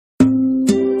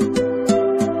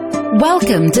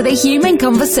Welcome to the Human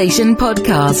Conversation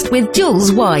Podcast with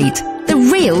Jules White, the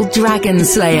real Dragon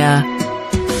Slayer.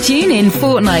 Tune in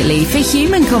fortnightly for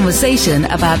human conversation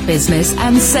about business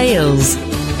and sales.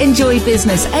 Enjoy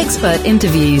business expert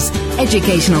interviews,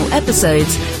 educational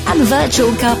episodes, and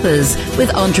virtual cuppers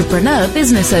with entrepreneur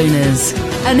business owners.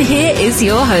 And here is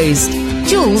your host,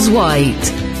 Jules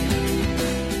White.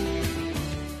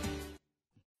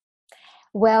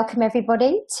 Welcome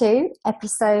everybody to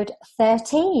episode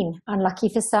 13. Unlucky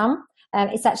for some.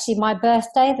 It's actually my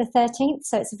birthday, the 13th,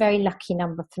 so it's a very lucky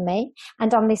number for me.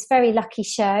 And on this very lucky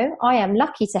show, I am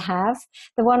lucky to have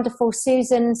the wonderful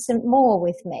Susan St. Moore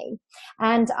with me.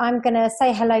 And I'm going to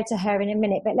say hello to her in a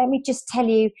minute, but let me just tell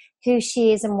you who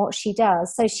she is and what she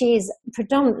does. So she is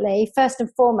predominantly, first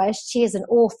and foremost, she is an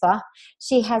author.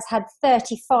 She has had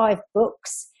 35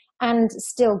 books and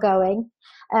still going.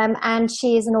 And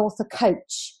she is an author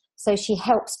coach. So she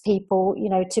helps people,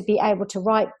 to be able to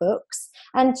write books.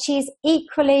 And she's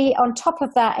equally, on top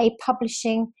of that, a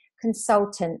publishing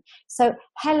consultant. So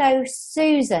hello,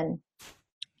 Susan.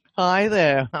 Hi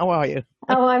there. How are you?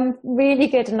 Oh, I'm really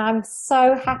good. And I'm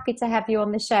so happy to have you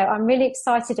on the show. I'm really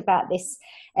excited about this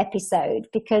episode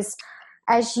because,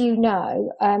 as you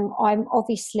know, I'm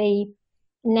obviously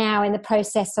now in the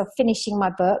process of finishing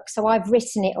my book. So I've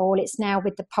written it all. It's now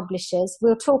with the publishers.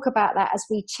 We'll talk about that as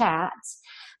we chat.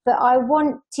 But I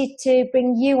wanted to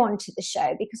bring you onto the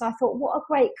show because I thought, what a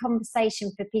great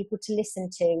conversation for people to listen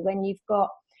to when you've got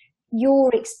your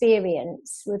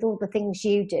experience with all the things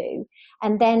you do.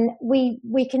 And then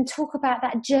we can talk about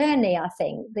that journey, I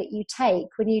think, that you take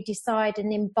when you decide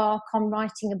and embark on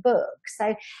writing a book.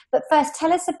 So, but first,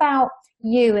 tell us about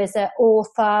you as an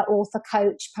author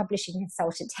coach, publishing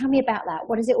consultant. Tell me about that.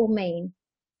 What does it all mean?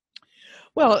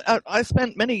 Well, I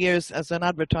spent many years as an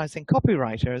advertising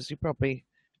copywriter, as you probably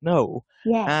know.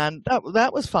 Yeah. And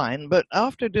that was fine. But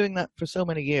after doing that for so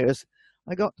many years,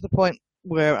 I got to the point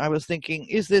where I was thinking,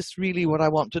 is this really what I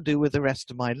want to do with the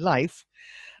rest of my life?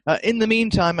 In the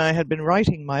meantime, I had been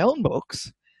writing my own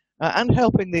books and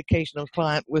helping the occasional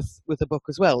client with a book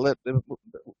as well, that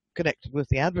connected with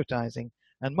the advertising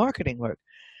and marketing work.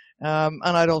 And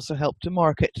I'd also helped to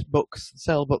market books,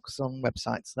 sell books on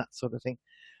websites, that sort of thing.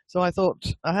 So I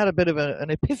thought I had a bit of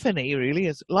an epiphany, really,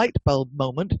 a light bulb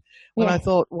moment, when I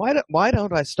thought, why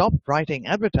don't I stop writing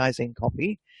advertising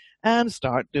copy and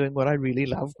start doing what I really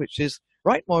love, which is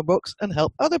write more books and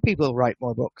help other people write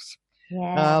more books.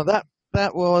 Yeah.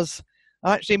 I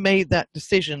actually made that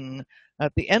decision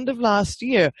at the end of last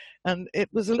year, and it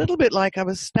was a little bit like I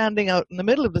was standing out in the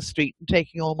middle of the street and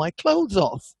taking all my clothes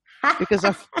off because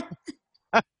I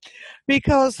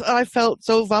felt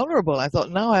so vulnerable. I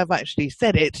thought, now I've actually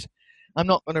said it, I'm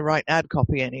not going to write ad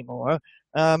copy anymore.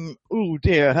 Oh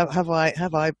dear, have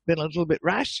I been a little bit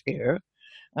rash here?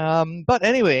 But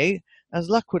anyway, as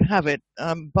luck would have it,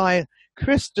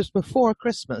 just before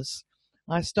Christmas,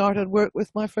 I started work with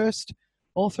my first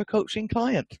author coaching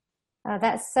client. Oh,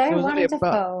 that's so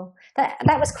wonderful.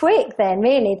 That was quick then,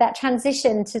 really. That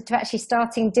transition to actually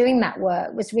starting doing that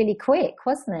work was really quick,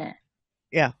 wasn't it?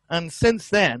 Yeah, and since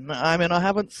then, I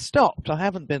haven't stopped. I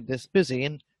haven't been this busy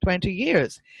in 20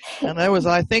 years. And there was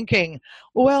I thinking,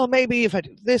 well, maybe if I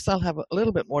do this, I'll have a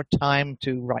little bit more time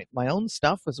to write my own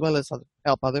stuff as well as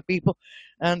help other people.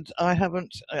 And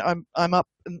I'm up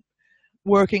and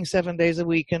working 7 days a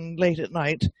week and late at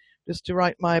night just to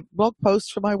write my blog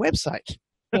posts for my website.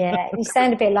 Yeah, you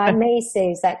sound a bit like me,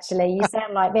 Suze, actually. You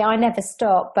sound like me. I never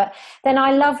stop. But then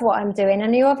I love what I'm doing,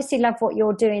 and you obviously love what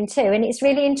you're doing too. And it's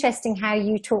really interesting how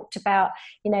you talked about,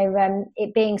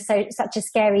 it being such a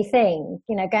scary thing,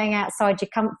 going outside your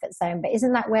comfort zone. But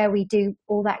isn't that where we do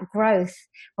all that growth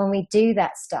when we do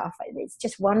that stuff? It's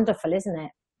just wonderful, isn't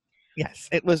it? Yes,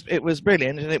 it was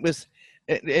brilliant, and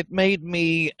it made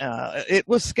me, it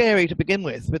was scary to begin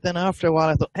with, but then after a while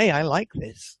I thought, hey, I like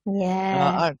this.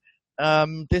 Yeah.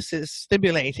 This is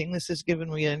stimulating. This has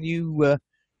given me a new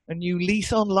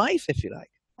lease on life, if you like.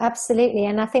 Absolutely.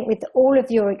 And I think with all of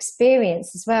your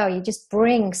experience as well, you just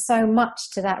bring so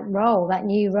much to that role, that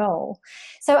new role.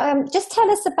 So just tell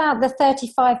us about the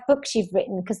 35 books you've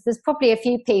written, because there's probably a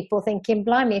few people thinking,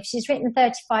 blimey, if she's written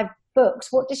 35 books,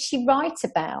 what does she write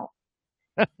about?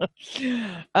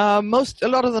 A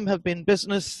lot of them have been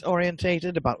business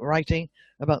orientated, about writing,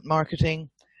 about marketing,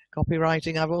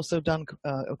 copywriting. I've also done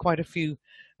quite a few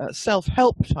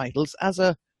self-help titles as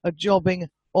a jobbing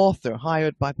author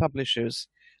hired by publishers.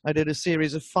 I did a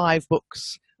series of 5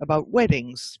 books about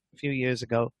weddings a few years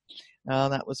ago.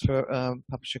 That was for a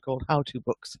publisher called How To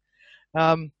Books.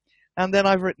 And then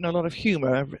I've written a lot of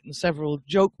humor. I've written several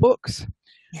joke books.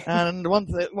 And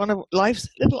one of life's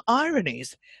little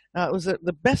ironies was that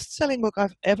the best-selling book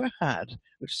I've ever had,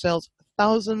 which sells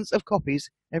thousands of copies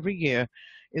every year,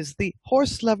 is The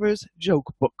Horse Lover's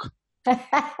Joke Book.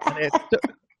 And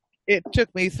it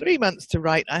took me 3 months to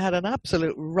write. I had an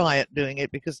absolute riot doing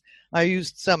it because I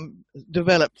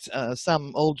developed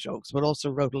some old jokes, but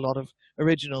also wrote a lot of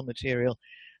original material,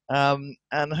 and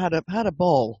had a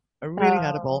ball. I really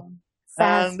had a ball.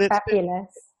 Sounds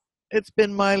fabulous. It's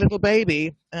been my little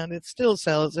baby, and it still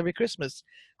sells every Christmas.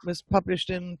 It was published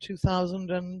in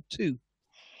 2002.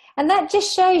 And that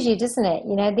just shows you, doesn't it?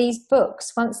 You know, these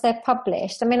books, once they're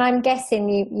published, I mean, I'm guessing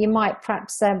you might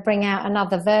perhaps bring out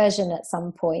another version at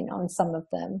some point on some of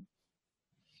them.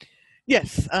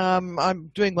 Yes,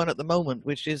 I'm doing one at the moment,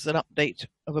 which is an update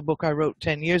of a book I wrote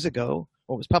 10 years ago,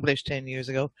 or was published 10 years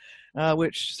ago,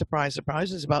 which, surprise,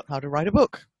 surprise, is about how to write a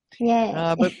book.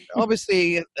 Yeah. But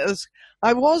obviously,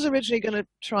 I was originally going to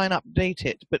try and update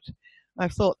it, but I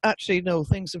thought, actually, no,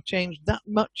 things have changed that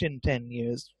much in 10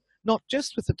 years, not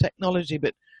just with the technology,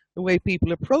 but the way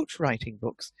people approach writing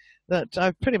books, that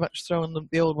I've pretty much thrown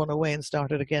the old one away and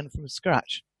started again from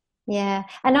scratch. Yeah,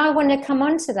 and I want to come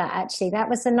on to that, actually. That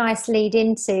was a nice lead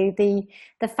into the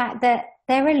fact that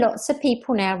there are lots of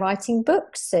people now writing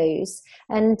books, Suze.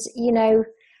 And, you know,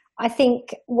 I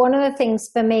think one of the things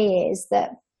for me is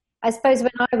that I suppose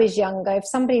when I was younger, if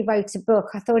somebody wrote a book,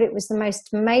 I thought it was the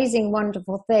most amazing,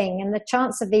 wonderful thing. And the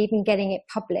chance of even getting it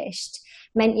published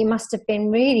meant you must have been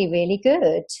really, really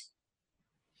good.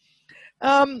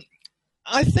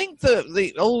 I think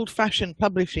the old-fashioned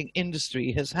publishing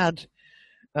industry has had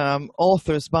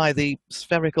authors by the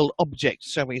spherical object,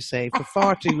 shall we say, for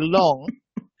far too long.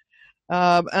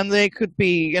 And they could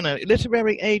be, you know,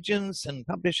 literary agents and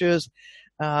publishers.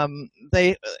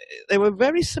 They were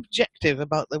very subjective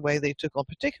about the way they took on,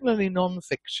 particularly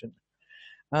non-fiction,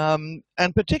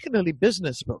 and particularly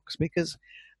business books, because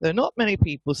there are not many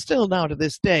people still now to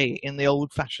this day in the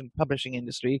old-fashioned publishing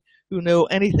industry who know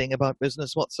anything about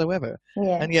business whatsoever.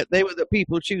 Yeah. And yet they were the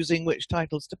people choosing which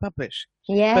titles to publish.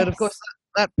 Yes. But of course,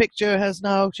 that picture has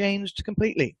now changed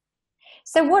completely.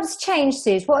 So what's changed,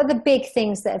 Suze? What are the big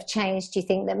things that have changed, do you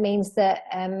think, that means that,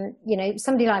 you know,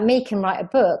 somebody like me can write a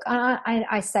book?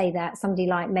 I say that, somebody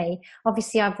like me.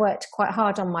 Obviously, I've worked quite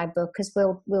hard on my book, as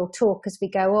we'll talk as we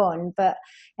go on. But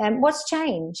what's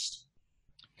changed?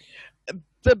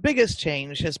 The biggest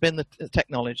change has been the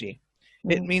technology.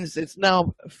 It means it's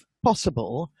now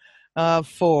possible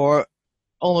for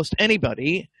almost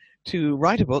anybody to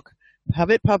write a book, have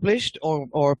it published,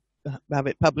 or have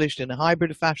it published in a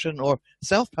hybrid fashion, or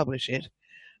self-publish it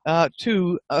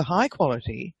to a high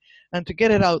quality, and to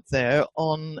get it out there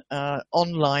on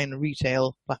online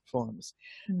retail platforms.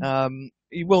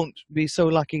 You won't be so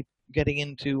lucky getting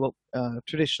into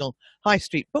traditional high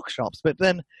street bookshops, but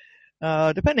then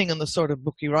depending on the sort of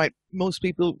book you write, most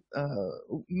people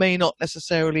may not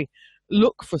necessarily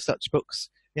look for such books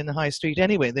in the high street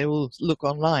anyway. They will look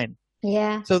online.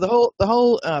 Yeah. So the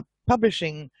whole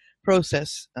publishing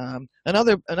process,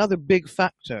 another big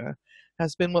factor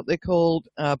has been what they called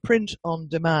print on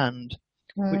demand,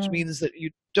 which means that you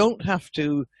don't have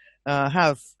to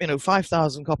have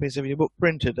 5,000 copies of your book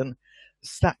printed and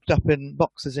stacked up in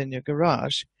boxes in your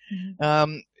garage.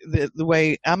 The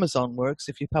way Amazon works,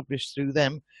 if you publish through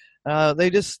them,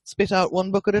 they just spit out one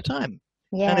book at a time,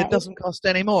 and it doesn't cost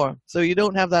any more. So you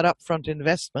don't have that upfront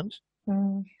investment.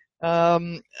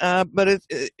 But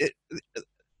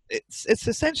it's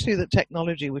essentially the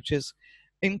technology which has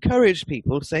encouraged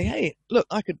people to say, "Hey, look,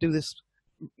 I could do this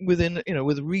within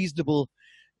with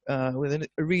within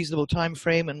a reasonable time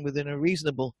frame and within a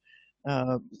reasonable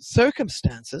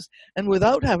circumstances, and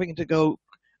without having to go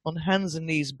on hands and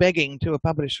knees begging to a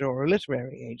publisher or a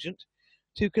literary agent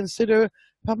to consider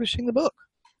publishing the book."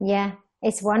 Yeah.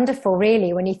 It's wonderful,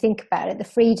 really, when you think about it. The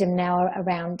freedom now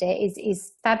around it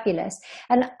is fabulous.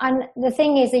 And the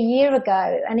thing is, a year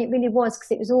ago, and it really was, because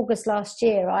it was August last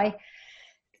year, I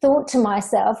thought to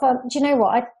myself, do you know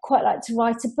what, I'd quite like to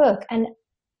write a book. And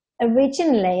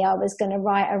originally I was going to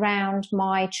write around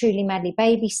my Truly Madly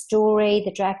Baby story,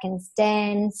 the Dragon's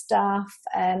Den stuff,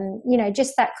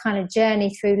 just that kind of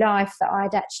journey through life that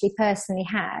I'd actually personally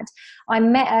had. I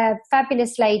met a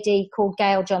fabulous lady called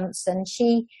Gail Johnson.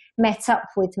 She met up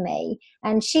with me,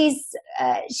 and she's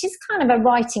kind of a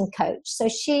writing coach. So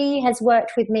she has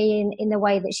worked with me in the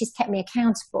way that she's kept me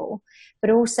accountable, but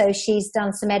also she's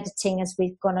done some editing as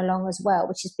we've gone along as well,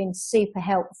 which has been super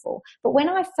helpful. But when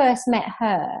I first met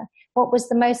her, what was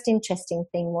the most interesting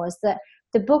thing was that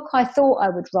the book I thought I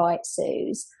would write,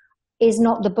 Suze, is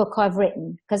not the book I've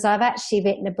written, because I've actually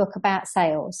written a book about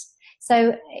sales.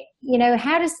 So,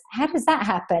 how does that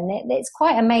happen? It's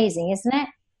quite amazing, isn't it?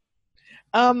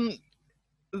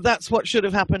 That's what should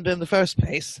have happened in the first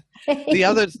place.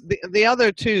 The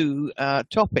other two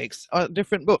topics are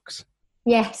different books.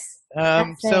 Yes.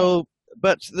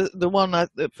 But the one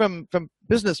from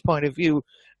business point of view,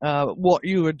 what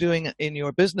you are doing in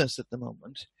your business at the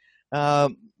moment,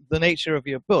 the nature of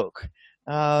your book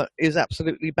is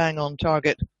absolutely bang on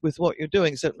target with what you're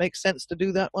doing. So it makes sense to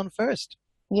do that one first.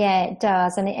 Yeah, it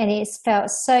does. And it's felt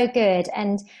so good.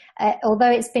 And although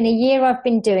it's been a year I've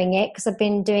been doing it, because I've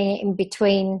been doing it in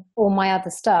between all my other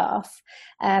stuff,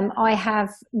 I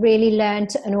have really learned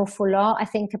an awful lot, I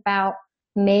think, about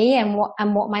me and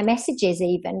what my message is,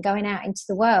 even going out into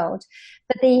the world.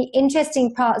 But the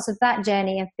interesting parts of that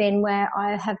journey have been where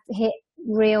I have hit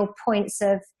real points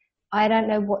of, I don't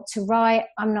know what to write.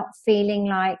 I'm not feeling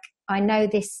like I know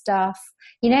this stuff.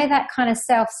 You know, that kind of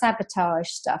self-sabotage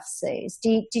stuff, Suze.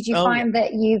 Did you find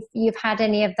that you've had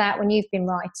any of that when you've been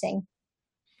writing?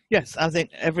 Yes, I think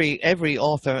every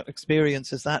author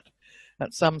experiences that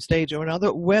at some stage or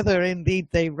another, whether indeed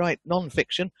they write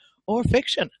non-fiction or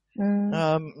fiction.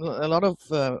 A lot of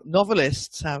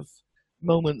novelists have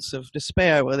moments of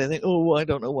despair where they think, oh, I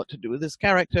don't know what to do with this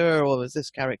character, or is this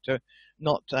character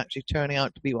not actually turning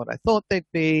out to be what I thought they'd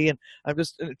be. And I'm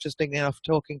just interesting enough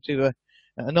talking to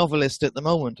a novelist at the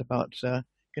moment about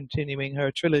continuing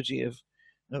her trilogy of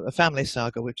a family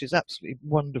saga, which is absolutely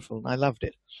wonderful, and I loved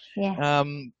it. Yeah.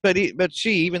 But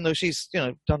she, even though she's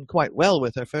done quite well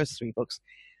with her first 3 books,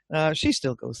 she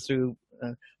still goes through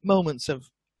moments of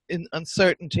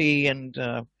uncertainty and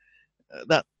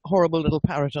that horrible little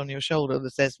parrot on your shoulder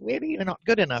that says, really, you're not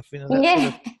good enough.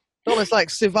 It's almost like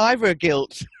survivor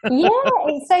guilt. Yeah,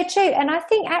 it's so true. And I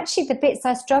think actually the bits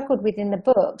I struggled with in the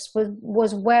books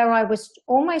was where I was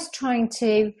almost trying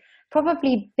to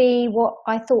probably be what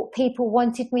I thought people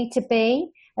wanted me to be,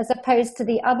 as opposed to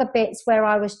the other bits where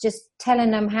I was just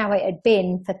telling them how it had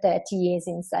been for 30 years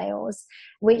in sales,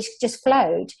 which just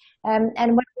flowed. And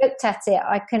when I looked at it,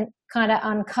 I kind of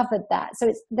uncovered that.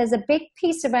 So there's a big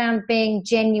piece around being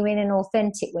genuine and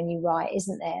authentic when you write,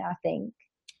 isn't there, I think?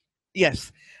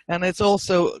 Yes. And it's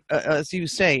also, as you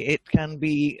say, it can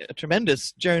be a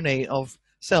tremendous journey of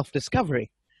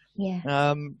self-discovery.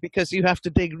 Yeah. Because you have to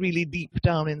dig really deep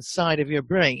down inside of your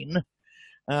brain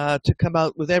to come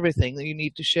out with everything that you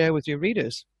need to share with your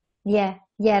readers. Yeah,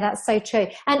 that's so true.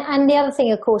 And the other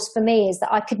thing, of course, for me is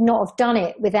that I could not have done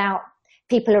it without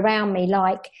people around me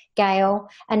like Gail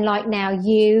and like now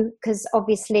you, because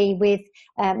obviously with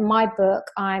my book,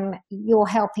 you're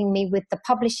helping me with the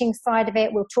publishing side of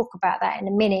it. We'll talk about that in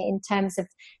a minute in terms of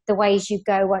the ways you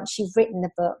go once you've written the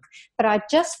book. But I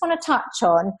just want to touch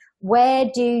on, where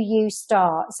do you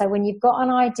start? So when you've got an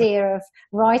idea of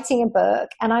writing a book,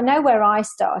 and I know where I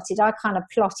started, I kind of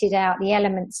plotted out the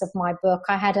elements of my book.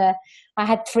 I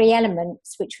had 3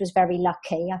 elements, which was very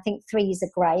lucky. I think 3s are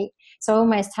great. So I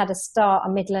almost had a start, a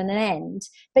middle and an end.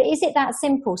 But is it that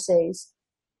simple, Suze?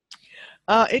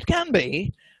 It can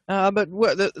be, but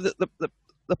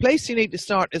the place you need to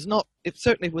start is not, it's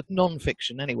certainly with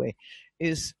non-fiction anyway,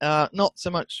 is not so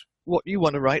much what you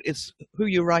want to write, it's who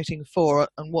you're writing for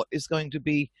and what is going to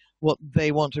be what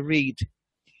they want to read.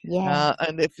 Yeah.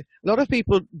 And if a lot of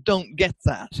people don't get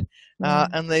that,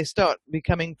 and they start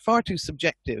becoming far too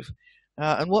subjective,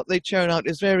 and what they churn out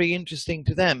is very interesting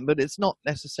to them, but it's not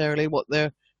necessarily what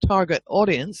their target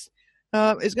audience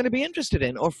is going to be interested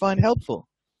in or find helpful.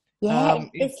 Yeah,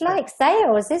 it's like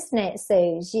sales, isn't it,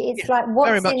 Suze? It's like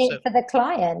what's in it for the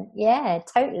client. Yeah,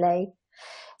 totally.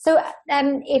 So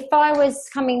if I was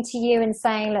coming to you and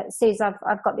saying, look, Suze,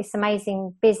 I've got this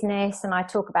amazing business and I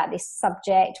talk about this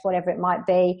subject, whatever it might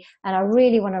be, and I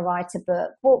really want to write a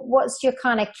book, what's your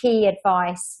kind of key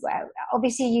advice? Well,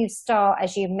 obviously you start,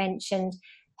 as you mentioned,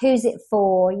 who's it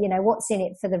for, what's in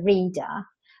it for the reader,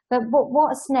 but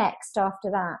what's next after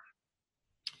that?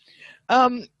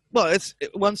 Well, it's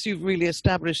once you've really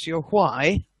established your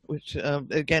why, which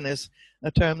again is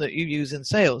a term that you use in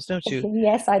sales, don't you?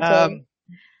 Yes, I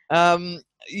do.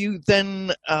 You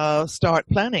then start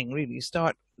planning. Really,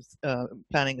 start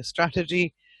planning a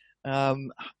strategy. It's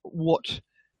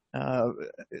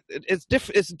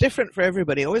different for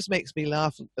everybody. It always makes me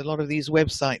laugh. A lot of these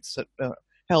websites that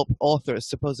help authors,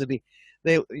 supposedly,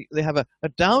 they have a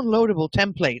downloadable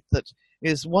template that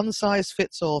is one size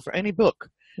fits all for any book.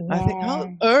 Yeah. I think,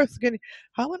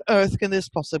 how on earth can this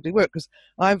possibly work? Because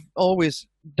I've always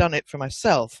done it for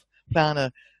myself.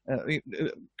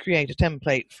 Create a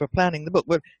template for planning the book,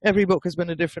 but every book has been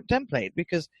a different template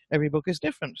because every book is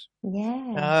different.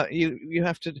 Yeah. You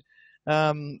have to,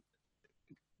 and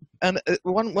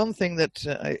one thing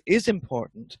that is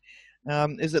important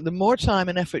is that the more time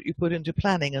and effort you put into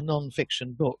planning a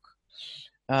non-fiction book,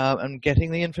 and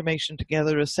getting the information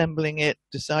together, assembling it,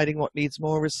 deciding what needs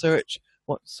more research,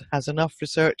 what has enough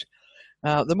research.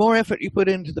 The more effort you put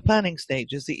into the planning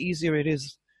stages, the easier it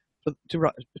is to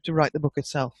write the book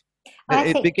itself.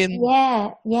 It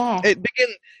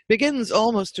begins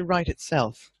almost to write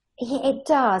itself. It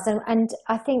does. And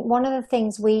I think one of the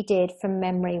things we did from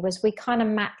memory was we kind of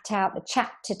mapped out the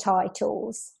chapter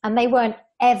titles, and they weren't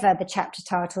ever the chapter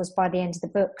titles by the end of the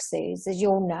book, Suze, as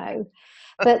you'll know.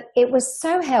 But it was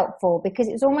so helpful because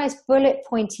it was almost bullet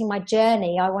pointing my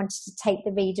journey I wanted to take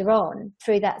the reader on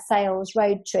through that sales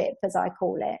road trip, as I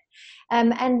call it.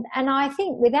 And I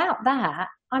think without that,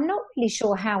 I'm not really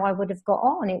sure how I would have got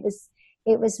on. It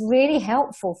was really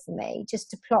helpful for me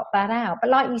just to plot that out. But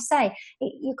like you say,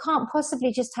 you can't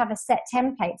possibly just have a set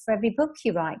template for every book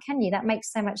you write, can you? That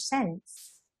makes so much sense.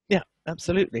 Yeah,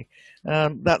 absolutely.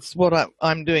 That's what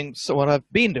I'm doing. So what I've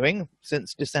been doing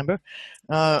since December,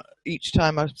 each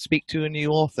time I speak to a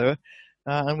new author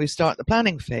and we start the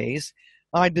planning phase,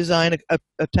 I design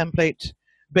a template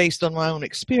based on my own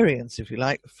experience, if you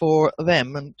like, for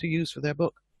them and to use for their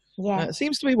book. Yeah, it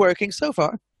seems to be working so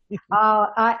far.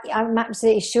 I'm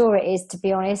absolutely sure it is, to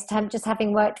be honest. Just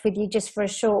having worked with you just for a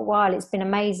short while, it's been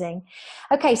amazing.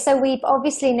 Okay, so we've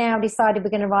obviously now decided we're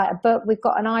going to write a book. We've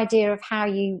got an idea of how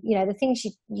the things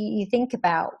you think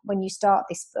about when you start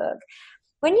this book.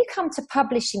 When you come to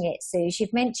publishing it, Suze,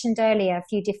 you've mentioned earlier a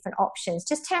few different options.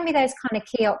 Just tell me those kind of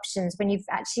key options when you've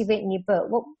actually written your book.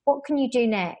 What can you do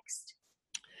next?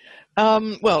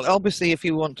 Well, obviously, if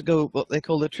you want to go what they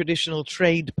call the traditional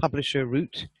trade publisher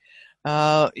route,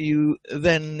 you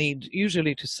then need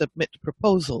usually to submit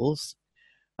proposals.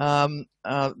 Very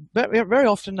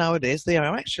often nowadays they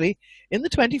are actually in the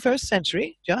 21st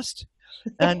century,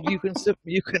 and you can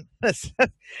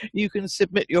you can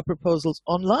submit your proposals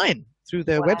online through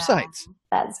their websites.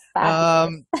 That's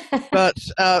fabulous. But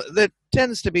there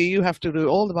tends to be you have to do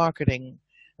all the marketing,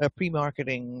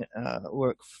 pre-marketing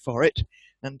work for it,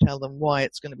 and tell them why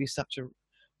it's going to be such a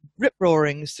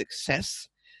rip-roaring success.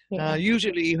 Yeah.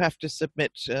 Usually you have to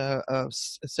submit a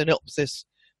synopsis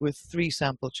with 3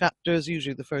 sample chapters,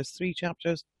 usually the first 3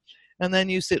 chapters, and then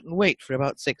you sit and wait for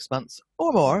about 6 months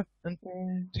or more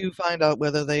to find out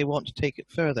whether they want to take it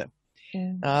further.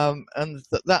 And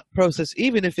that process,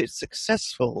 even if it's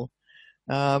successful,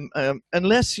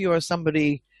 unless you are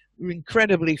somebody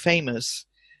incredibly famous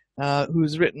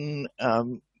who's written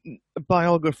a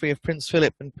biography of Prince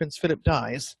Philip and Prince Philip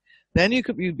dies, then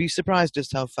you'd be surprised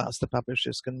just how fast the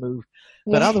publishers can move.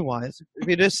 Yeah. But otherwise, if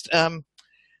you're just an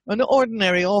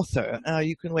ordinary author,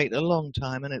 you can wait a long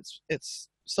time, and it's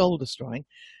soul destroying.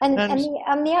 And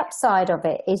the upside of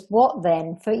it is what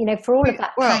then for all of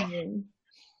that training?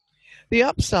 The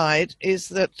upside is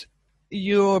that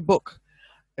your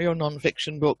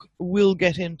non-fiction book, will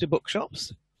get into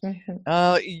bookshops.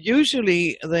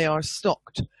 Usually, they are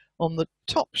stocked on the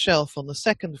top shelf on the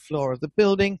 2nd floor of the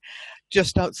building,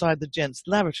 just outside the gents'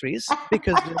 lavatories,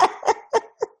 because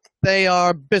they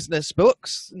are business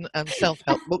books and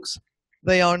self-help books.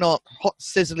 They are not hot,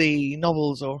 sizzly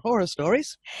novels or horror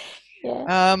stories.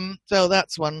 Yeah. So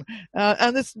that's one.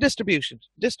 And it's distribution.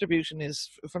 Distribution is,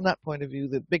 from that point of view,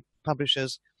 the big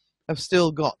publishers have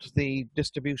still got the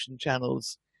distribution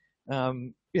channels,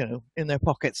 in their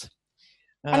pockets.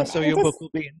 So your book will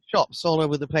be in shops all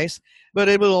over the place, but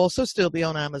it will also still be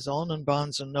on Amazon and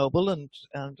Barnes and Noble and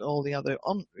all the other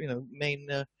main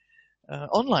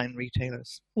online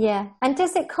retailers. Yeah, and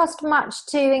does it cost much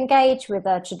to engage with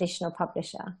a traditional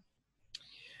publisher?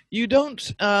 You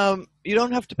don't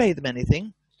have to pay them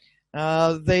anything.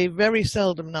 They very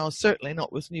seldom now, certainly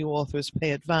not with new authors,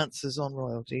 pay advances on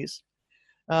royalties.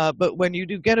 But when you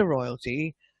do get a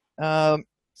royalty,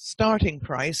 starting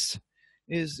price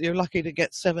is you're lucky to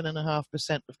get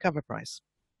 7.5% of cover price.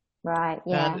 Right,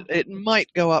 yeah. And it might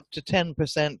go up to 10%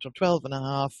 or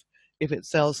 12.5% if it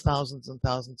sells thousands and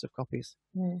thousands of copies.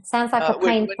 Sounds like a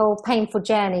painful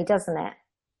journey, doesn't it?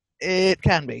 It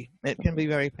can be. It can be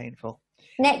very painful.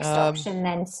 Next option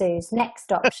then, Suze.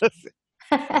 Next option.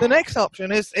 The next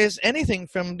option is anything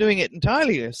from doing it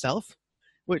entirely yourself,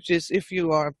 which is if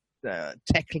you are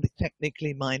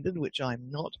technically minded, which I'm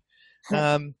not.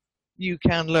 You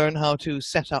can learn how to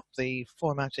set up the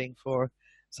formatting for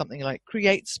something like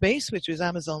CreateSpace, which is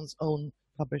Amazon's own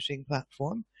publishing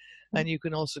platform. And you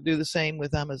can also do the same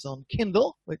with Amazon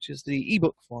Kindle, which is the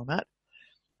ebook format.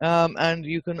 And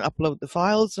you can upload the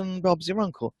files and Bob's your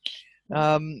uncle.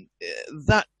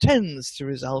 That tends to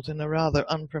result in a rather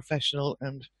unprofessional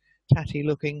and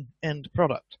tatty-looking end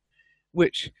product,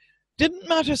 which didn't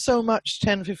matter so much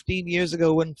 10, 15 years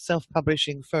ago when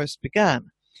self-publishing first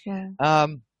began. Yeah.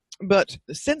 But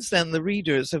since then, the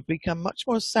readers have become much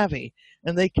more savvy,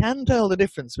 and they can tell the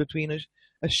difference between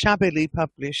a shabbily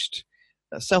published,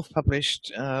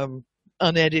 self-published,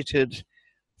 unedited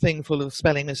thing full of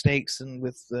spelling mistakes and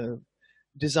with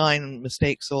design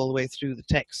mistakes all the way through the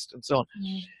text and so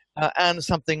on, and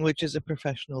something which is a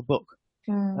professional book.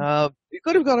 You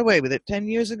could have got away with it 10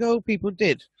 years ago. People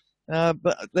did,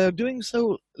 but they're doing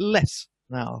so less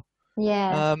now.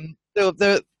 Yeah. So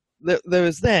there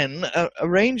is then a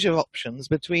range of options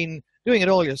between doing it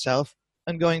all yourself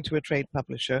and going to a trade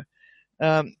publisher,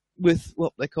 with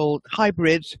what they call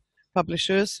hybrid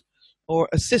publishers or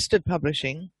assisted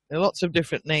publishing. There are lots of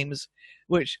different names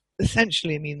which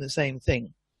essentially mean the same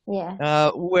thing.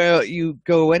 Yeah. Where you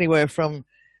go anywhere from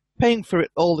paying for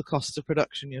it all the costs of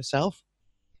production yourself,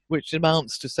 which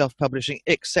amounts to self-publishing,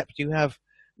 except you have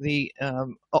the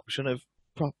option of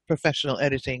professional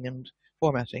editing and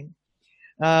formatting,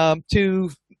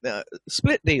 to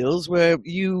split deals where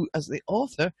you, as the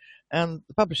author and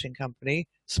the publishing company,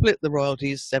 split the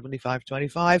royalties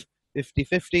 75-25,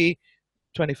 50-50,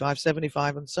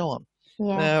 25-75, and so on.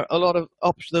 Yeah. There are a lot of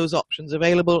those options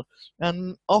available,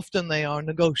 and often they are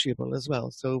negotiable as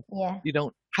well. So you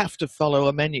don't have to follow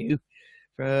a menu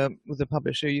with a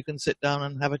publisher. You can sit down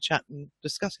and have a chat and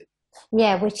discuss it.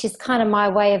 Yeah, which is kind of my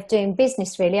way of doing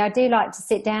business, really. I do like to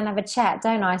sit down and have a chat,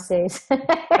 don't I, Suze? But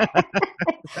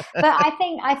I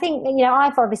think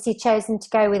I've obviously chosen to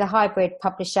go with a hybrid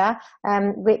publisher,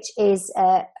 which is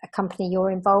a company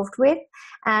you're involved with,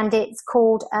 and it's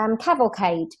called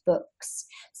Cavalcade Books.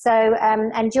 So,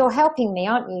 and you're helping me,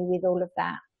 aren't you, with all of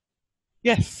that?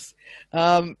 Yes.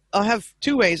 I have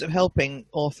two ways of helping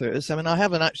authors. I mean, I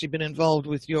haven't actually been involved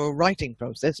with your writing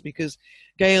process because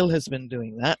Gail has been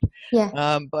doing that.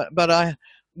 Yeah. But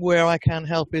where I can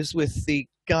help is with the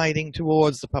guiding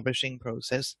towards the publishing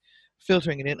process,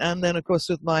 filtering it in, and then of course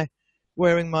with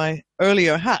wearing my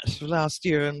earlier hat last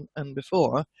year and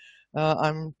before,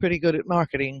 I'm pretty good at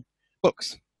marketing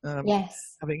books.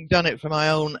 Yes. Having done it for my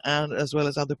own and as well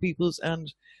as other people's,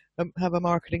 and have a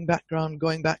marketing background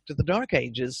going back to the dark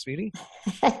ages, really.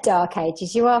 Dark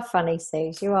ages. You are funny,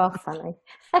 Suze. You are funny.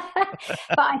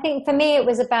 But I think for me, it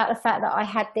was about the fact that I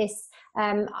had this,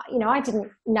 I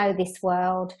didn't know this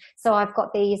world. So I've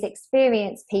got these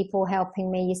experienced people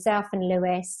helping me, yourself and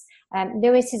Lewis.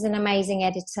 Lewis is an amazing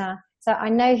editor. So I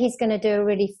know he's going to do a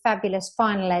really fabulous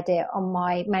final edit on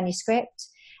my manuscript.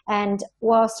 And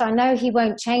whilst I know he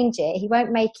won't change it, he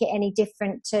won't make it any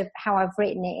different to how I've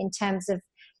written it in terms of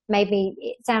maybe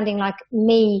it sounding like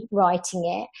me writing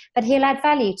it, but he'll add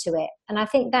value to it. And I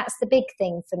think that's the big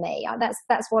thing for me.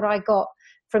 That's what I got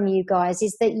from you guys,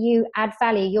 is that you add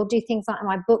value. You'll do things like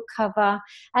my book cover,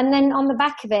 and then on the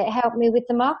back of it, help me with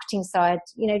the marketing side,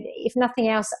 if nothing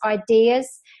else,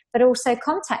 ideas, but also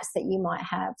contacts that you might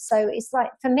have. So it's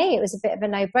like, for me, it was a bit of a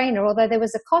no-brainer. Although there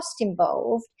was a cost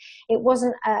involved, it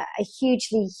wasn't a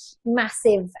hugely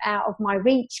massive out of my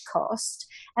reach cost.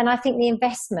 And I think the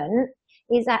investment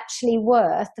is actually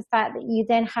worth the fact that you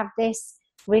then have this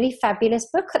really fabulous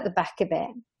book at the back of it.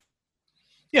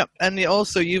 Yeah, and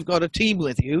also you've got a team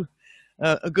with you,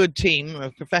 a good team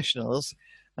of professionals,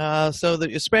 so that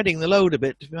you're spreading the load a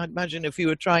bit. Imagine if you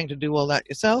were trying to do all that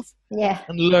yourself,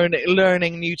 and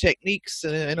learning new techniques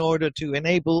in order to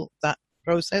enable that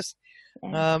process.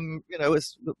 Yeah.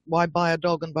 Why buy a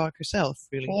dog and bark yourself,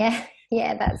 really?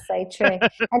 Yeah, that's so true.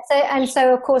 and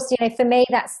so of course, for me,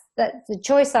 that's the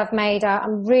choice I've made.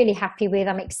 I'm really happy with.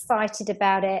 I'm excited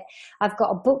about it. I've got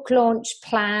a book launch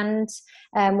planned,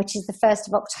 which is the 1st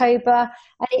of October,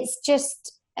 and it's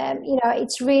just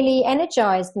it's really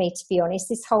energized me, to be honest,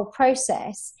 this whole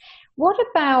process. What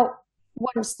about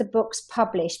once the book's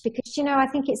published? Because, I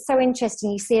think it's so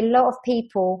interesting. You see a lot of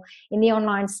people in the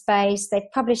online space,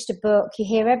 they've published a book, you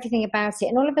hear everything about it,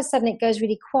 and all of a sudden it goes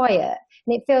really quiet,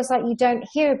 and it feels like you don't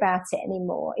hear about it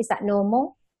anymore. Is that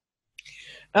normal?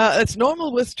 It's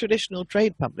normal with traditional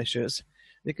trade publishers,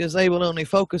 because they will only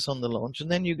focus on the launch,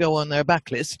 and then you go on their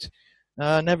backlist,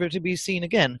 never to be seen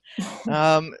again.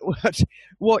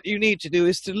 What you need to do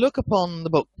is to look upon the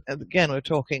book. Again, we're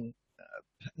talking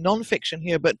non-fiction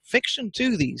here, but fiction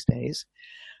too these days.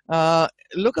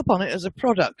 Look upon it as a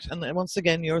product, and once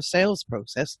again, your sales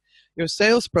process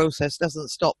doesn't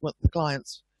stop with the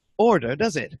client's order,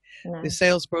 does it? No. The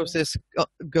sales process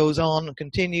goes on and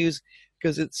continues,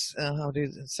 because it's how do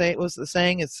you say it was the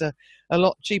saying, it's a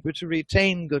lot cheaper to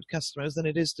retain good customers than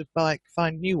it is to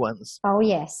find new ones. Oh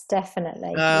yes,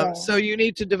 definitely. So you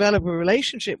need to develop a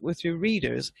relationship with your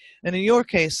readers, and in your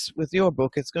case with your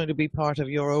book, it's going to be part of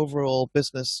your overall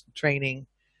business training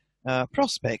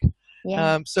prospect.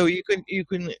 So you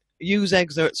can use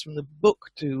excerpts from the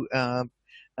book to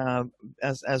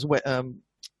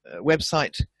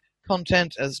website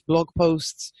content, as blog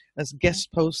posts, as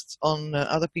guest posts on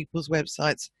other people's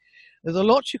websites. There's a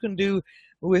lot you can do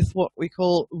with what we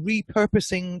call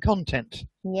repurposing content.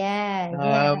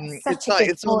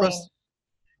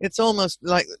 It's almost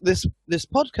like this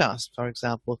podcast, for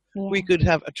example. We could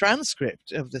have a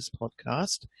transcript of this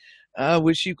podcast,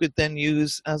 which you could then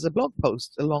use as a blog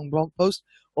post, a long blog post,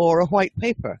 or a white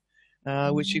paper,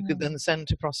 which you could then send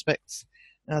to prospects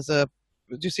as a.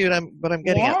 Do you see what I'm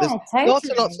getting at? There's lots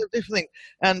and lots of different things,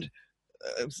 and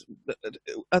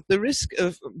at the risk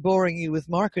of boring you with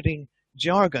marketing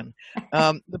jargon,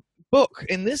 the book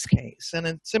in this case and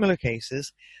in similar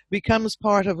cases becomes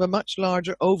part of a much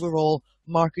larger overall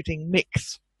marketing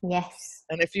mix. Yes.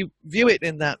 And if you view it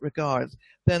in that regard,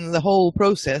 then the whole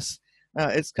process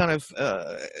it's kind of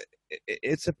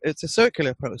it's a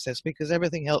circular process, because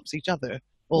everything helps each other.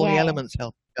 All the elements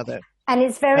help each other. And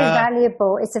it's very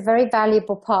valuable. It's a very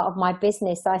valuable part of my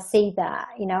business. I see that,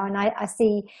 and I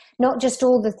see not just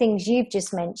all the things you've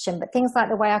just mentioned, but things like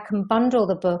the way I can bundle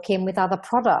the book in with other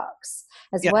products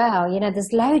as well.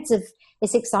 There's loads of,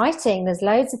 it's exciting. There's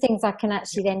loads of things I can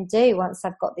actually then do once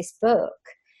I've got this book.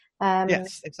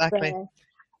 Yes, exactly.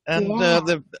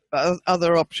 The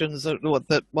other options are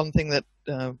that one thing that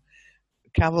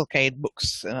Cavalcade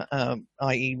Books,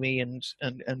 i.e. me and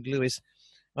Lewis,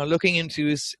 are looking into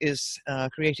is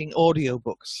creating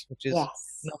audiobooks, which is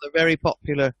another very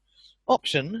popular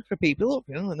option for people,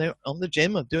 when they're on the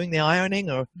gym or doing the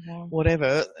ironing or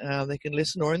whatever. They can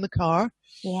listen, or in the car.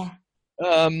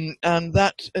 And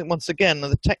that, once again,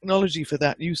 the technology for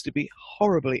that used to be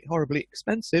horribly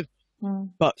expensive,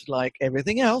 but like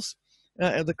everything else,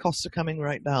 the costs are coming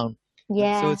right down.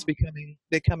 So it's becoming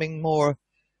more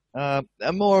a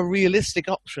more realistic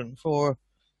option for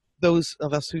those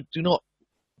of us who do not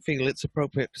feel it's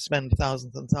appropriate to spend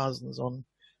thousands and thousands on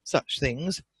such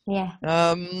things.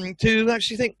 To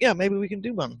actually think, maybe we can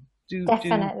do one.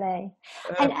 Definitely.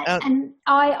 And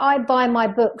I buy my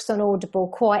books on Audible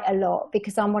quite a lot,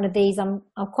 because I'm one of these, I'm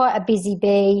quite a busy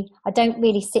bee. I don't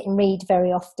really sit and read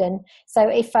very often. So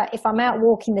if I'm out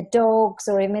walking the dogs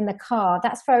or I'm in the car,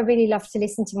 that's where I really love to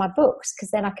listen to my books,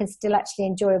 because then I can still actually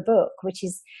enjoy a book, which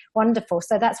is wonderful.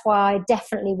 So that's why I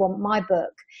definitely want my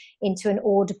book into an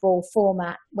Audible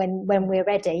format when we're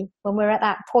ready. When we're at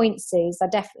that point, Suze, I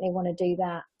definitely want to do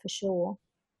that for sure.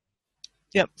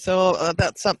 Yep, so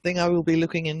that's something I will be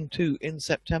looking into in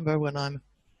September when I'm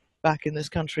back in this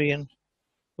country, and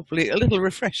hopefully a little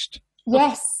refreshed.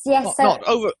 Yes. Not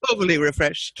overly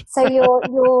refreshed. So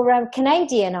you're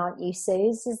Canadian, aren't you,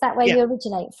 Suze? Is that where you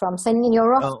originate from? So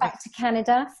you're off back to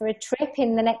Canada for a trip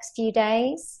in the next few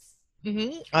days?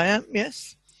 I am,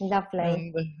 yes. Lovely.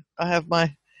 And I have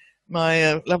my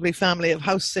lovely family of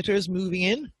house sitters moving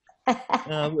in.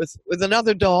 With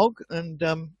another dog and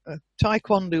a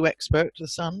taekwondo expert, the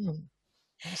son.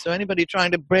 So anybody trying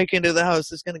to break into the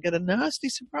house is going to get a nasty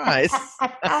surprise.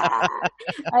 I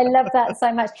love that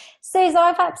so much. Suze,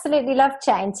 I've absolutely loved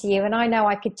chatting to you, and I know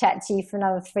I could chat to you for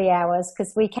another 3 hours,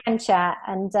 because we can chat.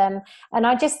 And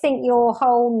I just think your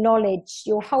whole knowledge,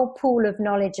 your whole pool of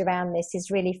knowledge around this is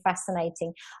really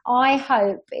fascinating. I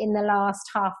hope in the last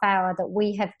half hour that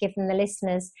we have given the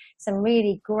listeners some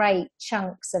really great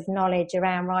chunks of knowledge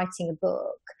around writing a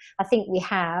book. I think we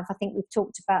have. I think we've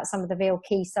talked about some of the real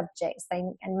key subjects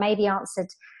and maybe answered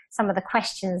some of the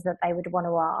questions that they would want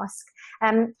to ask.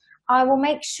 I will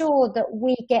make sure that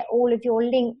we get all of your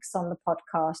links on the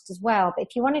podcast as well. But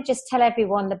if you want to just tell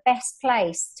everyone the best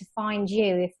place to find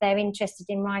you if they're interested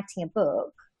in writing a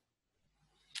book.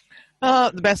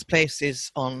 The best place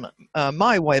is on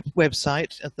my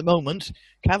website at the moment.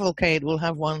 Cavalcade will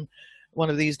have one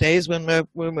of these days when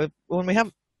we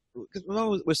have, because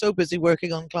we're so busy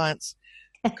working on clients'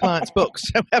 books,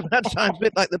 so we haven't had time. A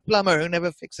bit like the plumber who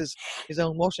never fixes his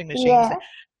own washing machines.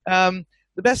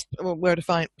 The best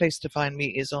place to find me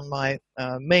is on my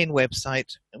main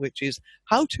website, which is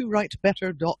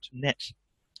howtowritebetter.net.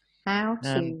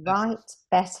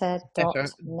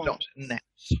 Howtowritebetter.net.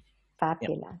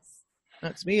 Fabulous. Yep.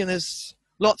 That's me, and there's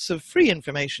lots of free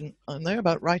information on there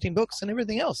about writing books and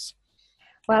everything else.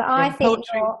 Well, I think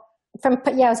I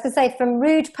was going to say, from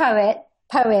rude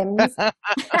poems,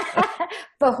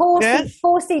 for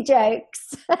horsey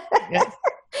jokes, but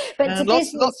and to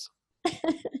business.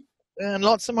 And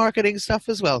lots of marketing stuff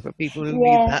as well for people who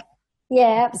need that.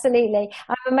 Yeah, absolutely.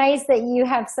 I'm amazed that you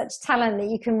have such talent that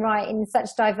you can write in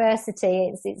such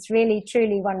diversity. It's really,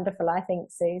 truly wonderful, I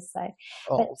think, Sue. So,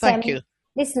 thank you.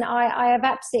 Listen, I have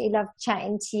absolutely loved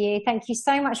chatting to you. Thank you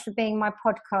so much for being my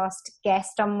podcast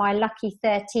guest on my lucky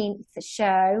 13th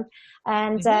show.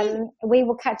 And we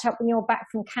will catch up when you're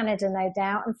back from Canada, no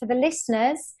doubt. And for the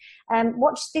listeners,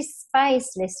 watch this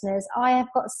space, listeners. I have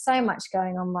got so much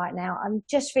going on right now. I'm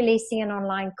just releasing an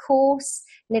online course,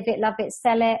 Live It, Love It,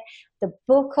 Sell It. The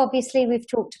book, obviously, we've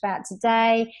talked about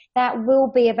today, that will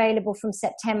be available from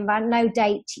September. No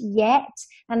date yet.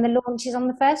 And the launch is on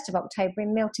the 1st of October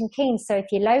in Milton Keynes. So if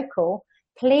you're local,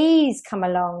 please come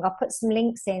along. I'll put some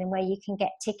links in where you can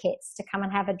get tickets to come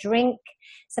and have a drink,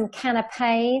 some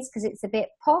canapes, because it's a bit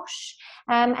posh,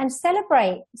 and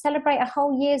celebrate a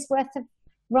whole year's worth of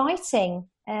writing,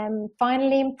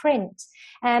 finally in print.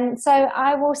 So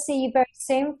I will see you very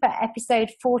soon for episode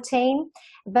 14.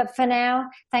 But for now,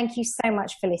 thank you so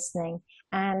much for listening,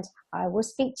 and I will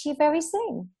speak to you very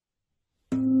soon.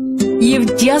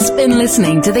 You've just been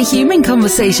listening to the Human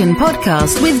Conversation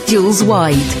podcast with Jules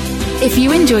White. If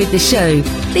you enjoyed the show,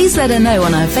 please let her know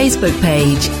on our Facebook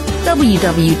page,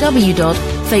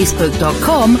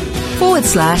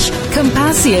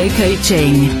 www.facebook.com/Compassio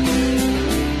Coaching.